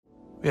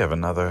We have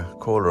another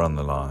caller on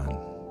the line.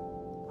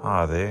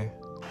 Hi there.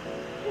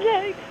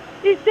 Lex,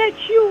 is that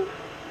you?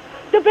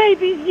 The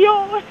baby's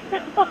yours.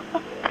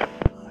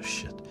 Oh,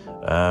 shit.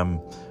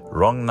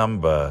 Wrong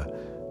number.